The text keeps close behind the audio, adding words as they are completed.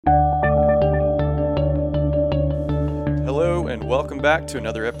and welcome back to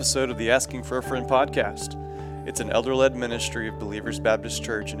another episode of the Asking for a Friend podcast. It's an elder-led ministry of Believers Baptist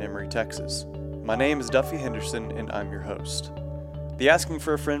Church in Emory, Texas. My name is Duffy Henderson, and I'm your host. The Asking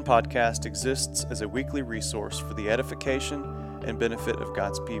for a Friend podcast exists as a weekly resource for the edification and benefit of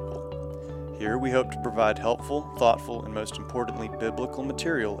God's people. Here we hope to provide helpful, thoughtful, and most importantly, biblical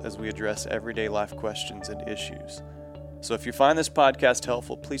material as we address everyday life questions and issues. So if you find this podcast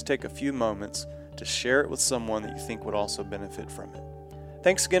helpful, please take a few moments to share it with someone that you think would also benefit from it.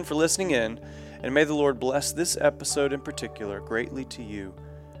 Thanks again for listening in, and may the Lord bless this episode in particular greatly to you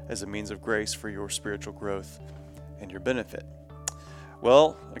as a means of grace for your spiritual growth and your benefit.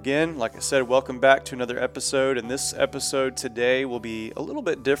 Well, again, like I said, welcome back to another episode, and this episode today will be a little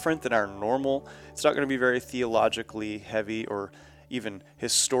bit different than our normal. It's not going to be very theologically heavy or even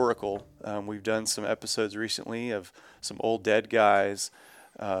historical. We've done some episodes recently of some old dead guys,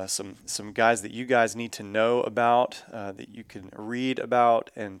 some guys that you guys need to know about, that you can read about,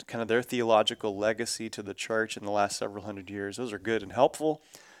 and kind of their theological legacy to the church in the last several hundred years. Those are good and helpful.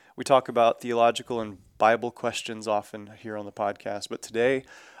 We talk about theological and Bible questions often here on the podcast, but today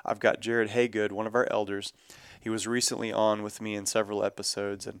I've got Jared Haygood, one of our elders. He was recently on with me in several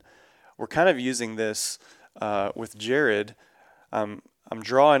episodes, and we're kind of using this with Jared. I'm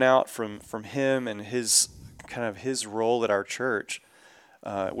drawing out from him and his role at our church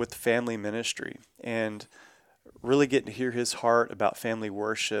with family ministry, and really getting to hear his heart about family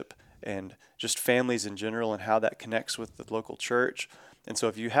worship and just families in general and how that connects with the local church. And so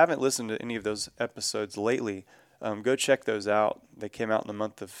if you haven't listened to any of those episodes lately, go check those out. They came out in the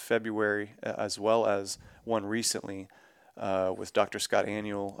month of February, as well as one recently with Dr. Scott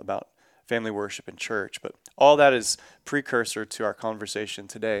Annual about family worship in church. But all that is precursor to our conversation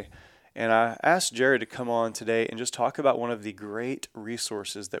today. And I asked Jared to come on today and just talk about one of the great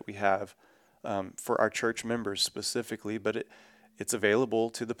resources that we have for our church members specifically, but it's available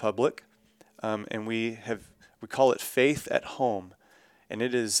to the public. And we call it Faith at Home, and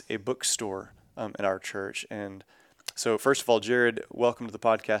it is a bookstore at our church. And so first of all, Jared, welcome to the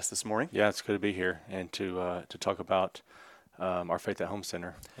podcast this morning. Yeah, it's good to be here and to talk about our Faith at Home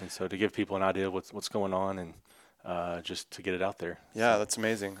Center, and so to give people an idea of what's going on and just to get it out there. Yeah, that's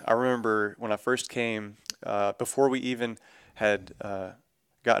amazing. I remember when I first came, before we even had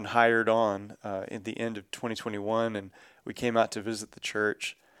gotten hired on at the end of 2021, and we came out to visit the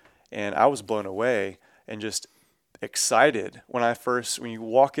church, and I was blown away and just excited when you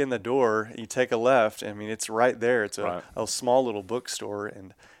walk in the door and you take a left. I mean, it's right there. It's a small little bookstore,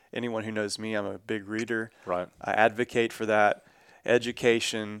 and anyone who knows me, I'm a big reader. Right. I advocate for that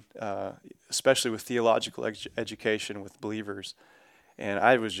education, especially with theological education with believers. And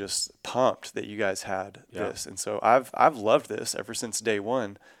I was just pumped that you guys had this. And so I've loved this ever since day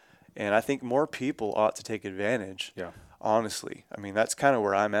one. And I think more people ought to take advantage. Yeah. Honestly. I mean, that's kind of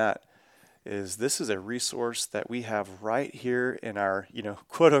where I'm at. This is a resource that we have right here in our,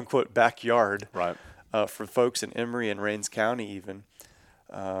 quote unquote backyard. Right. For folks in Emory and Rains County even.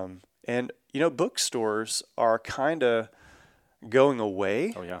 And bookstores are kind of going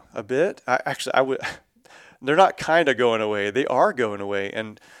away a bit. They're not kind of going away. They are going away.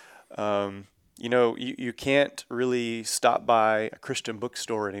 And, you can't really stop by a Christian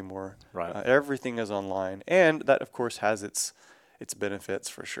bookstore anymore. Right. Everything is online. And that, of course, has its benefits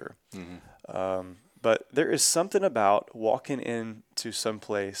for sure. Mm-hmm. But there is something about walking into some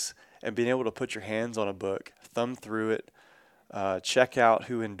place and being able to put your hands on a book, thumb through it, check out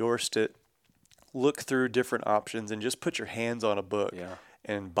who endorsed it, look through different options, and just put your hands on a book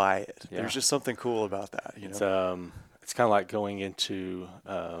and buy it. Yeah. There's just something cool about that. It's kind of like going into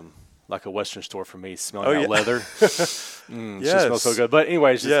like a Western store for me, smelling out leather. Just smells so good. But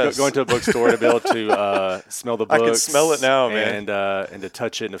anyways, just going to a bookstore to be able to smell the books. I can smell it now, man. And to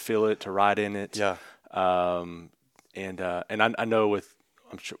touch it and to feel it, to write in it. Yeah. And I know with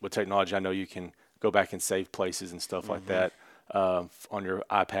technology, I know you can go back and save places and stuff like that on your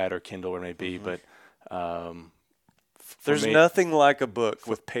iPad or Kindle or it may be. But there's nothing like a book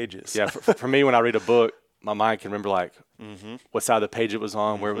with pages. Yeah. For me, when I read a book, my mind can remember what side of the page it was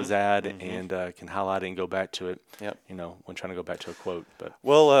on, where it was at, and can highlight it and go back to it. Yep. When trying to go back to a quote. But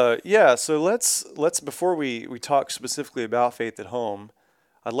so let's before we talk specifically about Faith at Home,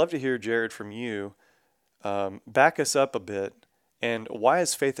 I'd love to hear, Jared, from you. Back us up a bit, and why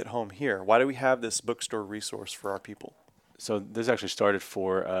is Faith at Home here? Why do we have this bookstore resource for our people? So this actually started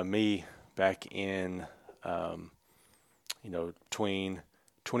for me back in between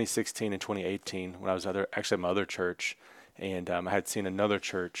 2016 and 2018 when I was at my other church, and I had seen another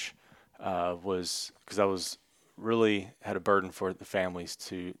church because I was really had a burden for the families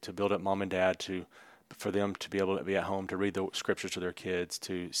to build up mom and dad to for them to be able to be at home, to read the scriptures to their kids,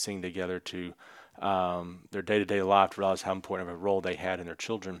 to sing together, to their day-to-day life, to realize how important of a role they had in their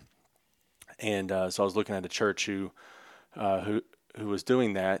children. And so I was looking at a church who was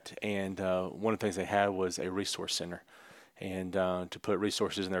doing that, and one of the things they had was a resource center, and to put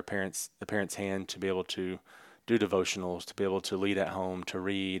resources in the parents' hand to be able to do devotionals, to be able to lead at home, to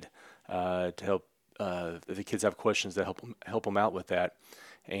read, to help if the kids have questions, to help them out with that.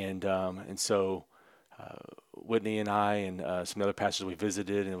 And so Whitney and I and some other pastors we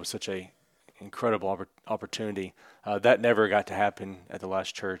visited, and it was such a incredible opportunity. That never got to happen at the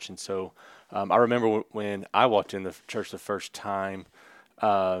last church. And so I remember when I walked in the church the first time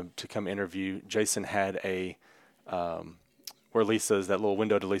to come interview, Jason had where Lisa's, that little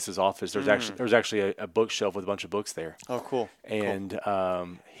window to Lisa's office, there was actually a bookshelf with a bunch of books there. Oh, cool. And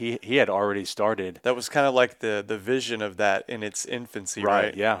he had already started. That was kind of like the vision of that in its infancy,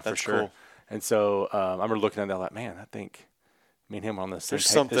 right? Yeah, That's for sure. Cool. And so I remember looking at that like, man, I think me and him are on the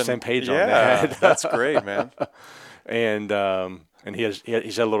same page on that. That's great, man. And he's had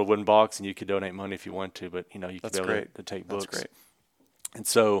a little wooden box, and you could donate money if you want to, but you could be able to take books. That's great. And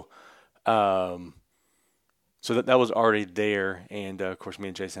so so that was already there, and of course me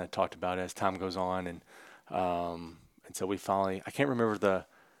and Jason had talked about it as time goes on, and so we finally, I can't remember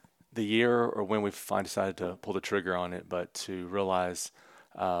the year or when we finally decided to pull the trigger on it, but to realize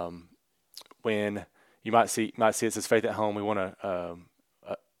when you might see it says faith at home, we want a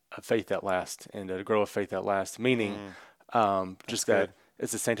faith that lasts, and to grow a faith that lasts, meaning just that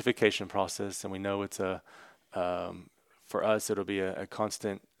it's a sanctification process, and we know it's for us it'll be a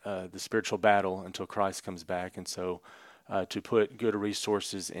constant the spiritual battle until Christ comes back. And so to put good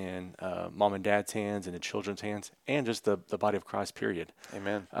resources in mom and dad's hands and the children's hands, and just the body of Christ, period.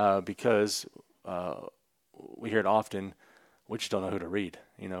 Amen. Because we hear it often, we just don't know who to read,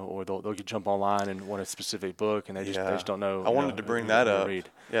 or they'll jump online and want a specific book, and they just don't know. I wanted to bring that up. Read.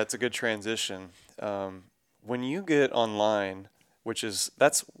 Yeah, it's a good transition. When you get online,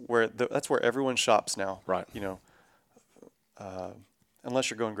 that's where everyone shops now. Right.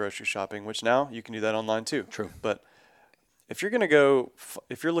 Unless you're going grocery shopping, which now you can do that online too. True. But if you're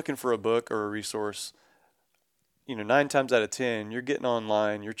looking for a book or a resource, 9 times out of 10, you're getting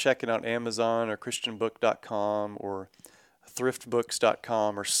online, you're checking out Amazon or christianbook.com or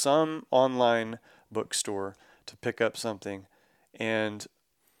thriftbooks.com or some online bookstore to pick up something. And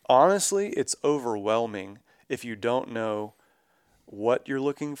honestly, it's overwhelming if you don't know what you're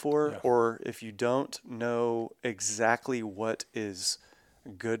looking for, or if you don't know exactly what is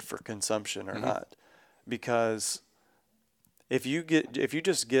good for consumption or not. Because if you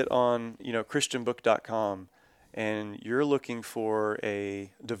just get on christianbook.com and you're looking for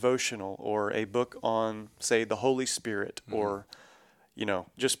a devotional or a book on, say, the Holy Spirit, or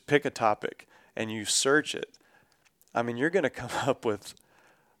just pick a topic and you search it, I mean, you're going to come up with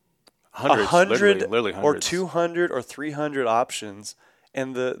hundreds, literally or 200 or 300 options,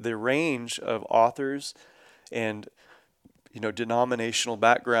 and the range of authors and denominational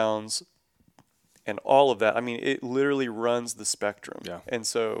backgrounds and all of that. I mean, it literally runs the spectrum. Yeah. And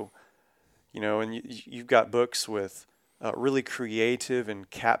so, and you've got books with really creative and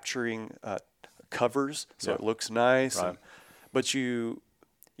capturing covers, so it looks nice. Right. But the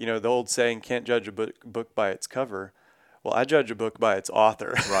old saying, can't judge a book by its cover. Well, I judge a book by its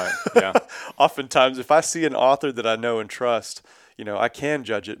author. Right. Yeah. Oftentimes, if I see an author that I know and trust, I can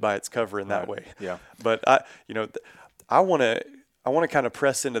judge it by its cover in that way. Yeah. But I want to kind of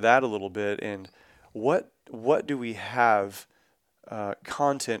press into that a little bit. And what do we have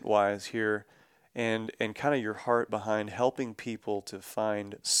content-wise here, and kind of your heart behind helping people to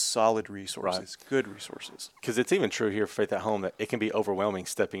find solid resources, good resources? Because it's even true here for Faith at Home that it can be overwhelming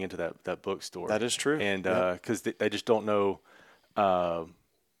stepping into that bookstore. That is true. And because they just don't know,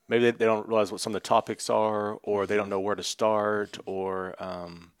 maybe they don't realize what some of the topics are, or they don't know where to start, or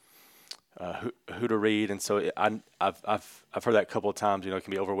who to read. And so I've heard that a couple of times. It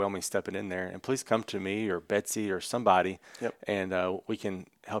can be overwhelming stepping in there. And please come to me or Betsy or somebody, and we can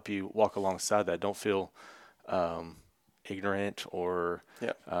help you walk alongside that. Don't feel ignorant or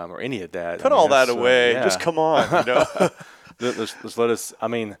any of that. Put all that away. Just come on. Let's let us. I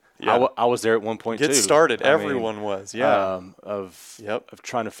mean, I was there at one point. Get started. Everyone was. Of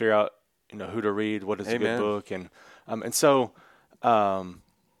trying to figure out who to read, what is a good book, and so.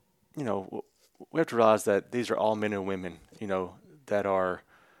 We have to realize that these are all men and women, that are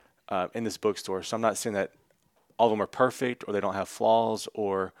in this bookstore. So I'm not saying that all of them are perfect or they don't have flaws,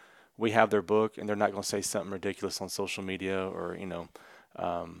 or we have their book and they're not going to say something ridiculous on social media or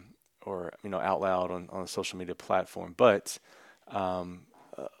out loud on a social media platform. But a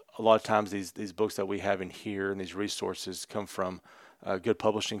a lot of times these books that we have in here and these resources come from good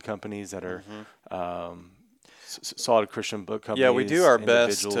publishing companies that are solid Christian book companies. Yeah, we do our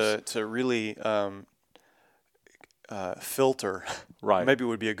best individuals. to really filter, Right. maybe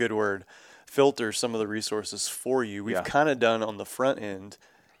would be a good word, filter some of the resources for you. We've Yeah. kind of done on the front end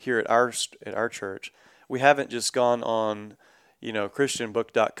here at our church. We haven't just gone on,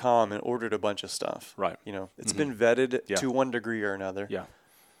 christianbook.com and ordered a bunch of stuff. Right. It's been vetted Yeah. to one degree or another. Yeah.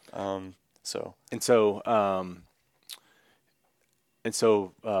 So And so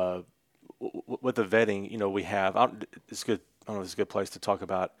with the vetting, we have. It's good. I don't know if it's a good place to talk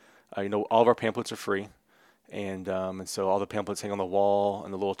about. All of our pamphlets are free, and so all the pamphlets hang on the wall,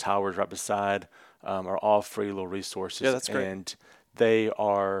 and the little towers right beside are all free little resources. Yeah, that's great. And they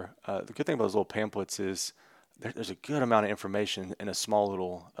are the good thing about those little pamphlets is there's a good amount of information in a small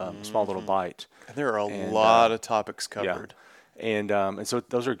little bite. and there are a lot of topics covered. And so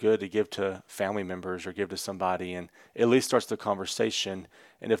those are good to give to family members or give to somebody, and it at least starts the conversation.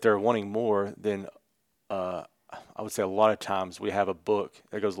 And if they're wanting more, then I would say a lot of times we have a book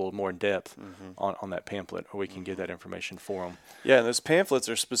that goes a little more in depth on that pamphlet, or we can give that information for them. Yeah, and those pamphlets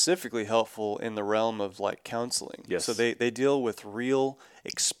are specifically helpful in the realm of like counseling. Yes. So they deal with real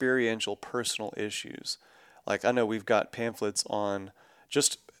experiential personal issues. Like I know we've got pamphlets on,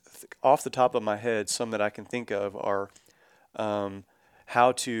 just off the top of my head, some that I can think of are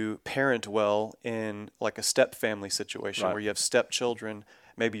how to parent well in like a step family situation Right. where you have stepchildren,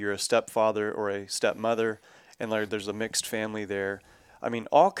 maybe you're a stepfather or a stepmother, and like there's a mixed family there. I mean,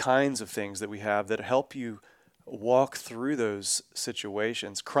 all kinds of things that we have that help you walk through those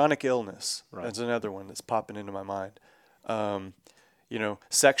situations. Chronic illness, Right. that's another one that's popping into my mind.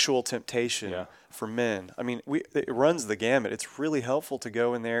 Sexual temptation Yeah. for men. I mean, it runs the gamut. It's really helpful to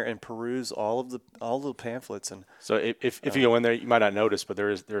go in there and peruse all the pamphlets. And So if you go in there, you might not notice, but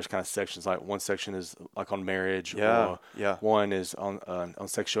there's kind of sections. Like one section is like on marriage, or one is on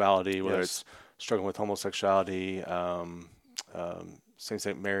sexuality, whether Yes. it's struggling with homosexuality,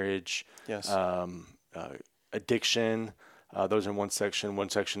 same-sex marriage, yes, addiction. Those are in one section. One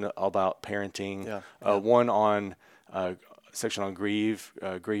section all about parenting. Yeah. One on section on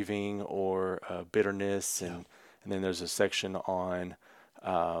grieving or bitterness, and then there's a section on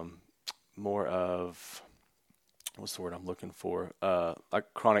more of, what's the word I'm looking for?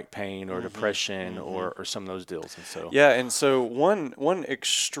 Like chronic pain or depression or some of those deals. And so and so one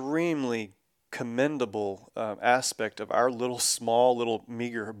extremely commendable aspect of our little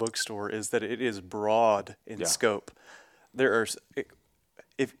meager bookstore is that it is broad in scope. There's a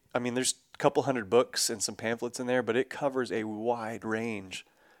couple hundred books and some pamphlets in there, but it covers a wide range,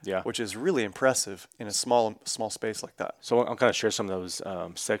 which is really impressive in a small space like that. So I'll kind of share some of those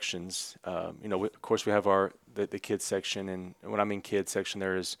sections. Of course, we have the kids section, and when I mean kids section,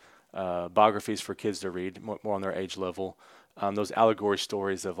 there is biographies for kids to read, more on their age level. Those allegory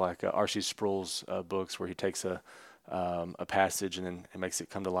stories of like R.C. Sproul's books, where he takes a passage and then it makes it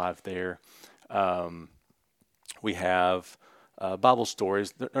come to life there. We have Bible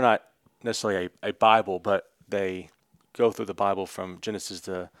stories. They're not necessarily a Bible, but they go through the Bible from Genesis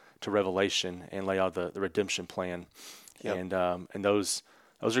to Revelation and lay out the redemption plan. Yep. And those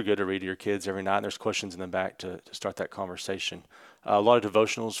are good to read to your kids every night. And there's questions in the back to start that conversation. A lot of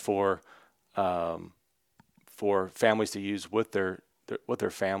devotionals for families to use with their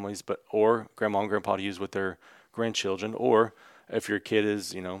families, or grandma and grandpa to use with their grandchildren, or if your kid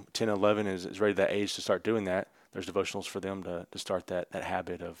is 10, 11 is ready that age to start doing that, there's devotionals for them to start that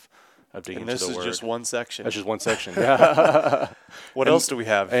habit of digging into the Word. And this is just one section. That's just one section. Yeah. What else do we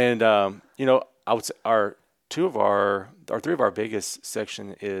have? And I would say three of our biggest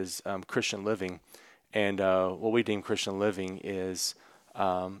section is Christian living, and what we deem Christian living is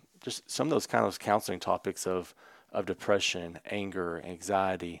just some of those kind of counseling topics of depression, anger,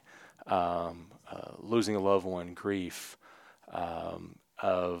 anxiety, losing a loved one, grief,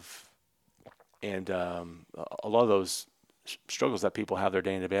 and a lot of those struggles that people have their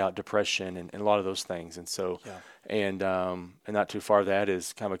day in and day out, depression and a lot of those things. And so, and not too far, that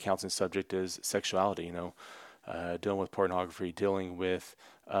is kind of a counseling subject is sexuality, dealing with pornography, dealing with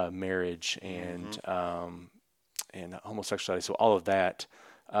marriage and homosexuality. So all of that,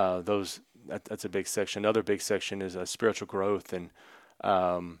 that's a big section. Another big section is spiritual growth, and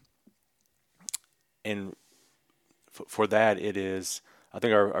for that it is, I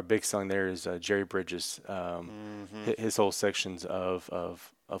think our big song there is Jerry Bridges, his whole sections of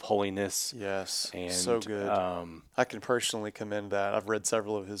holiness. Yes, and so good. I can personally commend that. I've read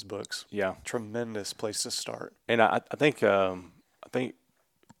several of his books. Yeah, tremendous place to start. And I think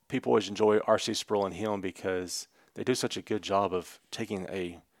people always enjoy R.C. Sproul and him because they do such a good job of taking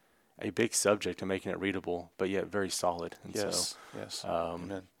a big subject and making it readable, but yet very solid. And Yes.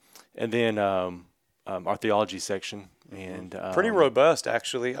 Amen. and then our theology section, and Pretty robust,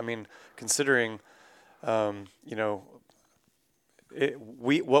 actually. I mean, considering, you know,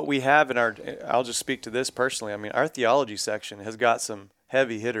 what we have in our. I'll just speak to this personally. I mean, our theology section has got some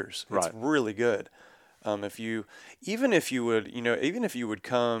heavy hitters. It's Right. really good. If you would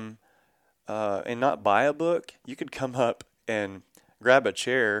come and not buy a book, you could come up and grab a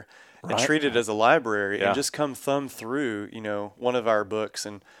chair and Right. treat it as a library Yeah. and just come thumb through, one of our books,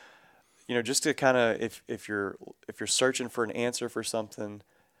 and just to kind of, if you're searching for an answer for something,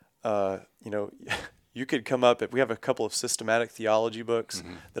 you could come up. We have a couple of systematic theology books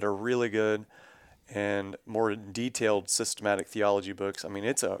that are really good, and more detailed systematic theology books. I mean,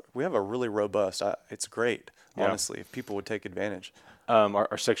 we have a really robust. It's great, Yeah. honestly, if people would take advantage.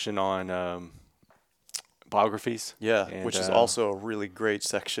 Our section on biographies. Yeah, And, which is also a really great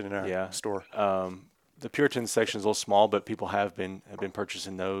section in our store. The Puritan section is a little small, but people have been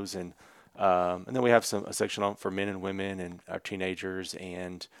purchasing those, and then we have a section for men and women and our teenagers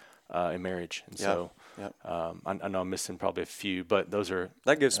and marriage. And so I know I'm missing probably a few, but those are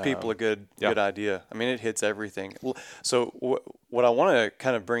that gives people a good idea. I mean, it hits everything. So what I want to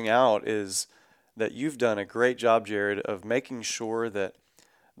kind of bring out is that you've done a great job, Jared, of making sure that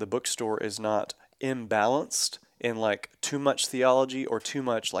the bookstore is not imbalanced in like too much theology or too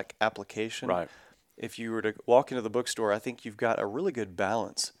much like application. Right. If you were to walk into the bookstore, I think you've got a really good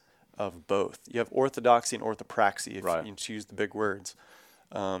balance of both. You have orthodoxy and orthopraxy, if you choose the big words.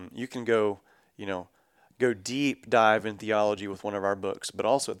 You can go deep dive in theology with one of our books, but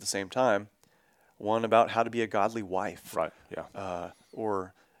also at the same time, one about how to be a godly wife. Right. Yeah.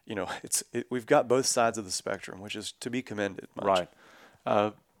 We've got both sides of the spectrum, which is to be commended much.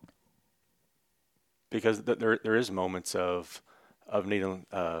 Right. Because there is moments of needing,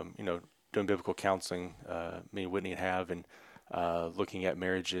 doing biblical counseling, me and Whitney have, and looking at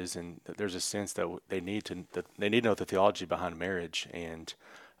marriages, and there's a sense that they need to know the theology behind marriage, and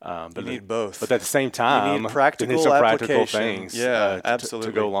but you need both. But at the same time, you need practical some practical application. things,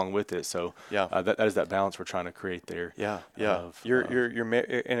 absolutely, to go along with it. So that is that balance we're trying to create there. You're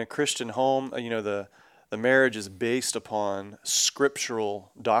in a Christian home. The marriage is based upon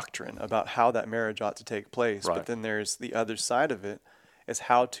scriptural doctrine about how that marriage ought to take place. Right. But then there's the other side of it, is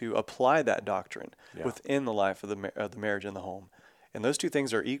how to apply that doctrine within the life of the marriage and the home. And those two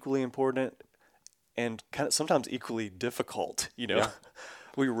things are equally important and kind of sometimes equally difficult.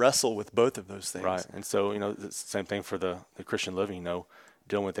 We wrestle with both of those things. Right. And so, the same thing for the Christian living,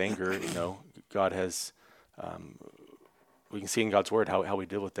 dealing with anger, God has, we can see in God's word how we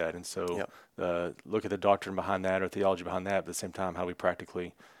deal with that. And so look at the doctrine behind that or theology behind that, but at the same time, how we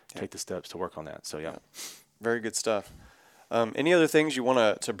practically take the steps to work on that. So, Very good stuff. Any other things you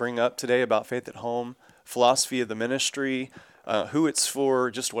want to bring up today about Faith at Home, philosophy of the ministry, who it's for,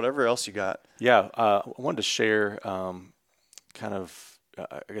 just whatever else you got? Yeah, I wanted to share kind of,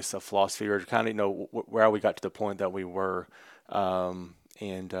 I guess, a philosophy or kind of, where we got to the point that we were. And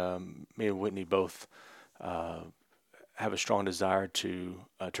me and Whitney both have a strong desire to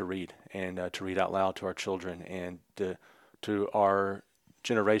read and to read out loud to our children and to our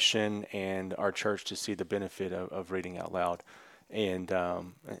generation and our church to see the benefit of reading out loud, and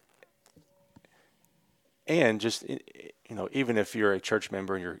just even if you're a church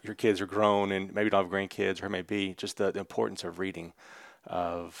member and your kids are grown and maybe don't have grandkids or it may be, just the importance of reading,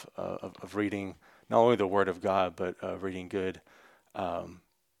 of reading not only the Word of God but reading good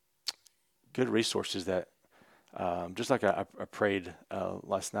resources that. Just like I prayed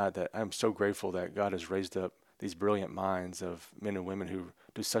last night, that I'm so grateful that God has raised up these brilliant minds of men and women who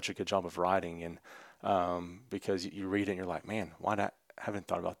do such a good job of writing, and because you read it and you're like, man, why not? I haven't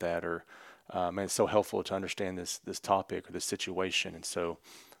thought about that, or man, it's so helpful to understand this topic or this situation, and so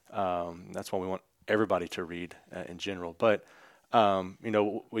that's why we want everybody to read in general. But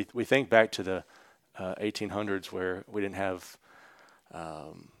we think back to the 1800s where we didn't have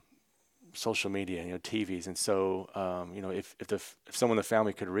social media, TVs, and so if someone in the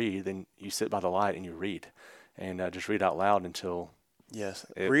family could read, then you sit by the light and you read, and just read out loud until. Yes,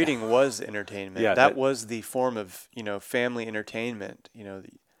 reading was entertainment. Yeah, that was the form of family entertainment.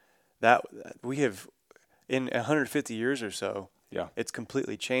 That we have in 150 years or so. Yeah, it's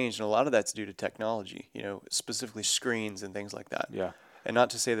completely changed, and a lot of that's due to technology. Specifically screens and things like that. Yeah, and not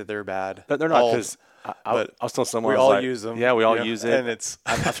to say that they're bad. But they're not, because I was telling someone we all use them. Yeah, we all use it, and it's.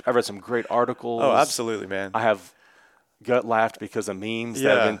 I've read some great articles. Oh, absolutely, man. I have gut laughed because of memes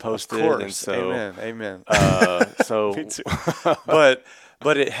that have been posted. Of course. And so, amen. So, me too.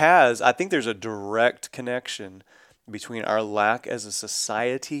 But it has. I think there's a direct connection between our lack as a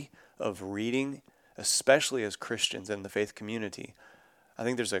society of reading, especially as Christians in the faith community. I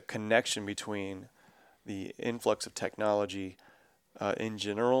think there's a connection between the influx of technology in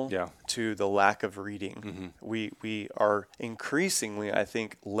general to the lack of reading. We are increasingly, I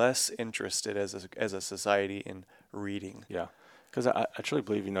think, less interested as a society in reading. Yeah, because I truly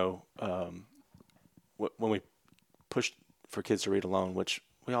believe, when we push for kids to read alone, which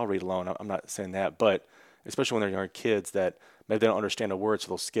we all read alone, I'm not saying that, but especially when they're younger kids that maybe they don't understand a word, so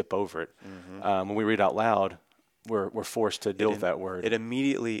they'll skip over it. When we read out loud, we're forced to deal with that word. It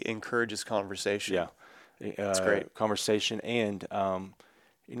immediately encourages conversation. Yeah. It's great. Conversation. And,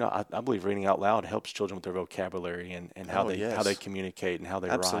 I believe reading out loud helps children with their vocabulary and how they communicate and how they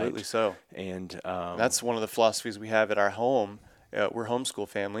write. Absolutely so. And that's one of the philosophies we have at our home. We're a homeschool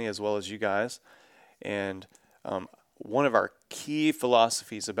family as well as you guys. And one of our key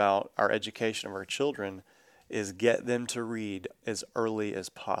philosophies about our education of our children is get them to read as early as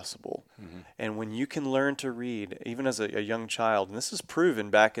possible. And when you can learn to read, even as a young child, and this is proven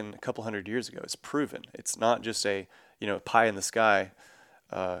back in a couple hundred years ago, it's proven. It's not just a pie in the sky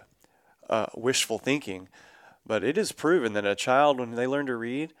wishful thinking, but it is proven that a child, when they learn to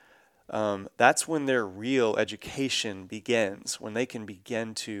read, that's when their real education begins, when they can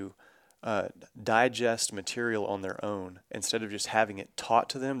begin to digest material on their own. Instead of just having it taught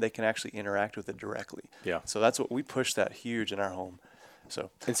to them, they can actually interact with it directly. Yeah. So that's what we push that huge in our home.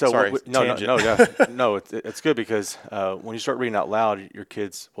 So sorry, no, it's good because when you start reading out loud, your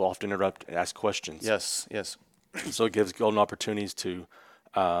kids will often interrupt and ask questions. Yes. So it gives golden opportunities to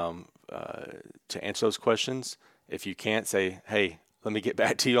answer those questions. If you can't, say, hey, let me get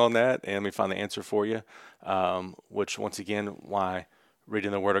back to you on that and let me find the answer for you. Which once again, why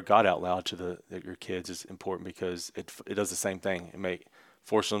reading the Word of God out loud to your kids is important, because it does the same thing. It may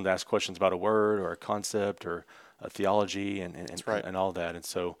force them to ask questions about a word or a concept or a theology and all that. And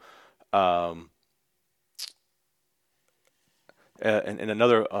so, and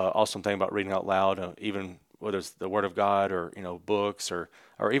another awesome thing about reading out loud, even whether it's the Word of God or books or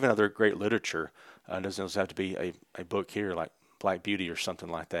even other great literature, it doesn't have to be a book here like Black Beauty or something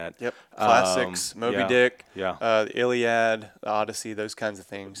like that. Yep, classics, Moby Dick, the Iliad, the Odyssey, those kinds of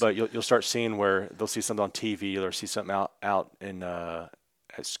things. But you'll start seeing where they'll see something on TV or see something out in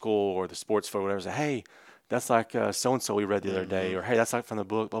at school or the sports photo, whatever. Say, hey, that's like so and so we read the other day, or hey, that's like from the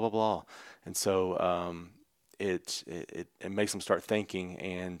book, blah blah blah. And so it makes them start thinking,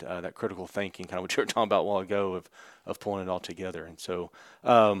 and that critical thinking, kind of what you were talking about a while ago, of pulling it all together. And so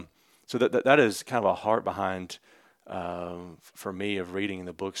so that is kind of a heart behind. For me, of reading in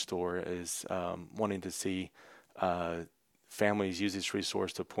the bookstore is wanting to see families use this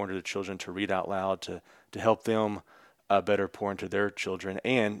resource to pour into the children, to read out loud, to help them better pour into their children.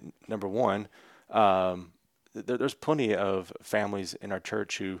 And number one, there's plenty of families in our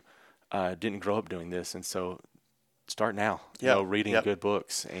church who didn't grow up doing this, and so start now. Reading good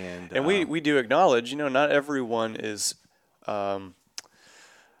books, and we do acknowledge, not everyone is.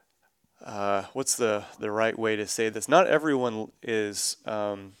 What's the right way to say this? Not everyone is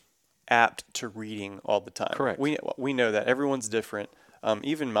apt to reading all the time. Correct. We know that everyone's different.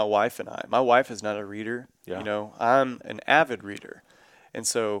 Even my wife and I. My wife is not a reader. Yeah. I'm an avid reader, and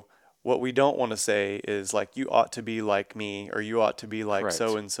so what we don't want to say is like you ought to be like me or you ought to be like Correct.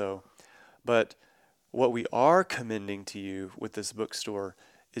 so and so. But what we are commending to you with this bookstore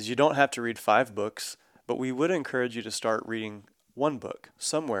is you don't have to read 5 books, but we would encourage you to start reading one book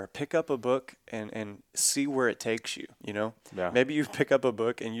somewhere. Pick up a book and see where it takes you, Yeah. Maybe you pick up a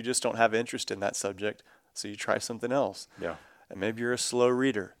book and you just don't have interest in that subject, so you try something else. Yeah. And maybe you're a slow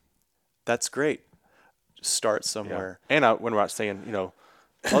reader. That's great. Just start somewhere. Yeah. And when we're out saying,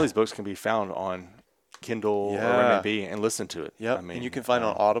 all these books can be found on Kindle or whatever it may be, and listen to it. Yep. And you can find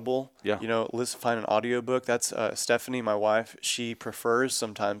on Audible. Yeah. Find an audiobook. That's Stephanie, my wife. She prefers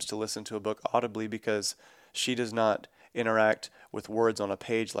sometimes to listen to a book audibly because she does not interact with words on a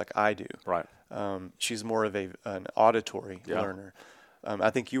page like I do. Right. She's more of an auditory learner.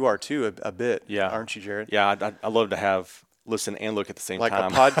 I think you are too a bit. Yeah. Aren't you, Jared? Yeah. I love to listen and look at the same time.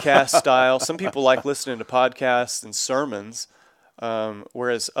 Like a podcast style. Some people like listening to podcasts and sermons,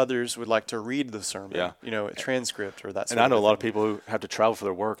 whereas others would like to read the sermon. Yeah. A transcript or that sort And I of know thing. a lot of people who have to travel for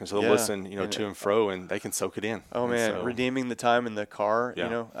their work, and so they'll listen, to and fro, and they can soak it in. Oh, man. So, redeeming the time in the car.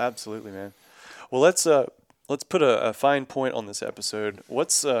 Yeah. Absolutely, man. Well, let's put a fine point on this episode.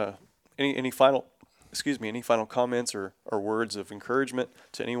 What's any final comments or words of encouragement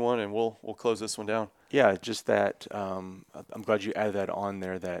to anyone, and we'll close this one down. Yeah, just that I'm glad you added that on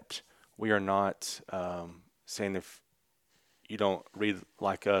there, that we are not saying if you don't read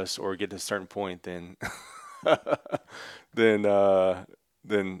like us or get to a certain point, then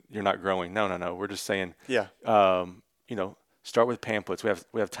then you're not growing. No. We're just saying, Yeah. Start with pamphlets.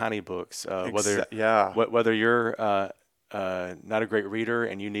 We have tiny books. Yeah. Whether you're not a great reader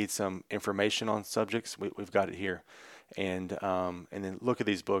and you need some information on subjects, we've got it here. And then look at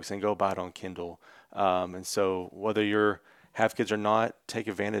these books and go buy it on Kindle. And so whether you have kids or not, take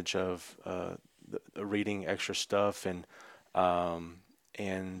advantage of the reading extra stuff and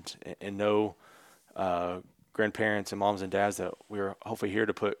know grandparents and moms and dads that we're hopefully here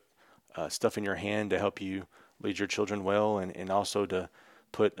to put stuff in your hand to help you lead your children well, and also to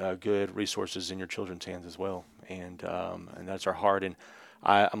put good resources in your children's hands as well. And that's our heart. And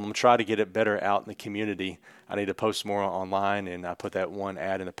I'm going to try to get it better out in the community. I need to post more online, and I put that one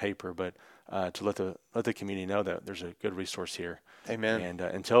ad in the paper, but to let the community know that there's a good resource here. Amen.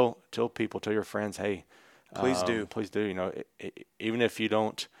 And tell your friends, hey, please do. Even if you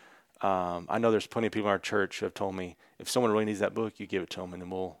don't, I know there's plenty of people in our church who have told me, if someone really needs that book, you give it to them, and then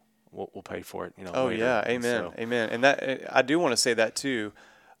we'll pay for it. Oh later. Yeah, amen, amen. And that I do want to say that too.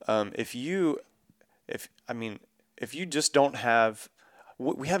 If you just don't have,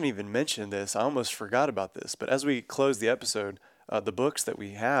 we haven't even mentioned this. I almost forgot about this. But as we close the episode, the books that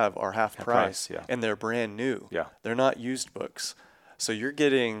we have are half price, yeah. And they're brand new. Yeah, they're not used books. So you're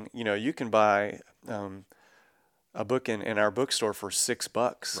getting, you can buy a book in our bookstore for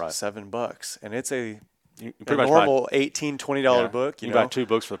 $6, right. $7, and it's a pretty normal $18, $20 book. You buy 2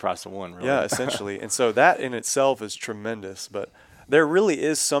 books for the price of one. Really. Yeah, essentially. And so that in itself is tremendous. But there really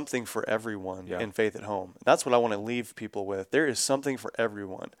is something for everyone in Faith at Home. That's what I want to leave people with. There is something for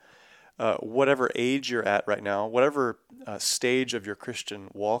everyone. Whatever age you're at right now, whatever stage of your Christian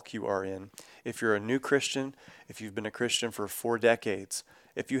walk you are in, if you're a new Christian, if you've been a Christian for 4 decades,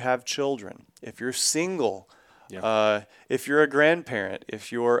 if you have children, if you're single, if you're a grandparent,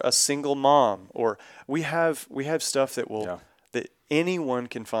 if you're a single mom, or we have stuff that that anyone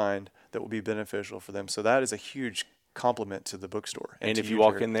can find that will be beneficial for them. So that is a huge compliment to the bookstore. And if you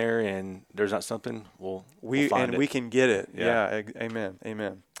walk in there and there's not something, we'll find it. We can get it. Yeah.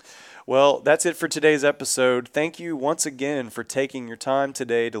 Amen. Well, that's it for today's episode. Thank you once again for taking your time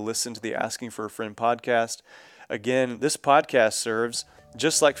today to listen to the Asking for a Friend podcast. Again, this podcast serves,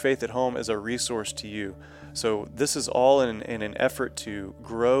 just like Faith at Home, as a resource to you. So this is all in an effort to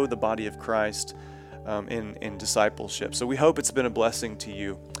grow the body of Christ in discipleship. So we hope it's been a blessing to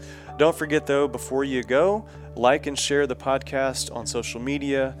you. Don't forget, though, before you go, like and share the podcast on social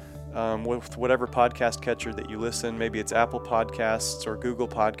media with whatever podcast catcher that you listen. Maybe it's Apple Podcasts or Google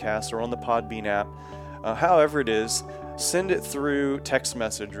Podcasts or on the Podbean app. However it is, send it through text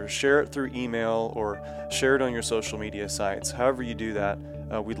message or share it through email or share it on your social media sites. However you do that,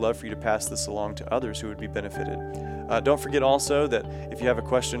 we'd love for you to pass this along to others who would be benefited. Don't forget also that if you have a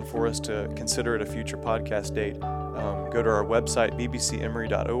question for us to consider at a future podcast date, go to our website,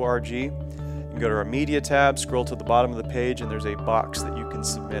 bbcemory.org. You can go to our media tab, scroll to the bottom of the page, and there's a box that you can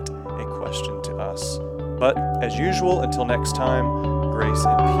submit a question to us. But as usual, until next time, grace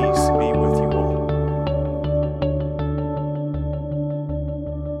and peace be with you all.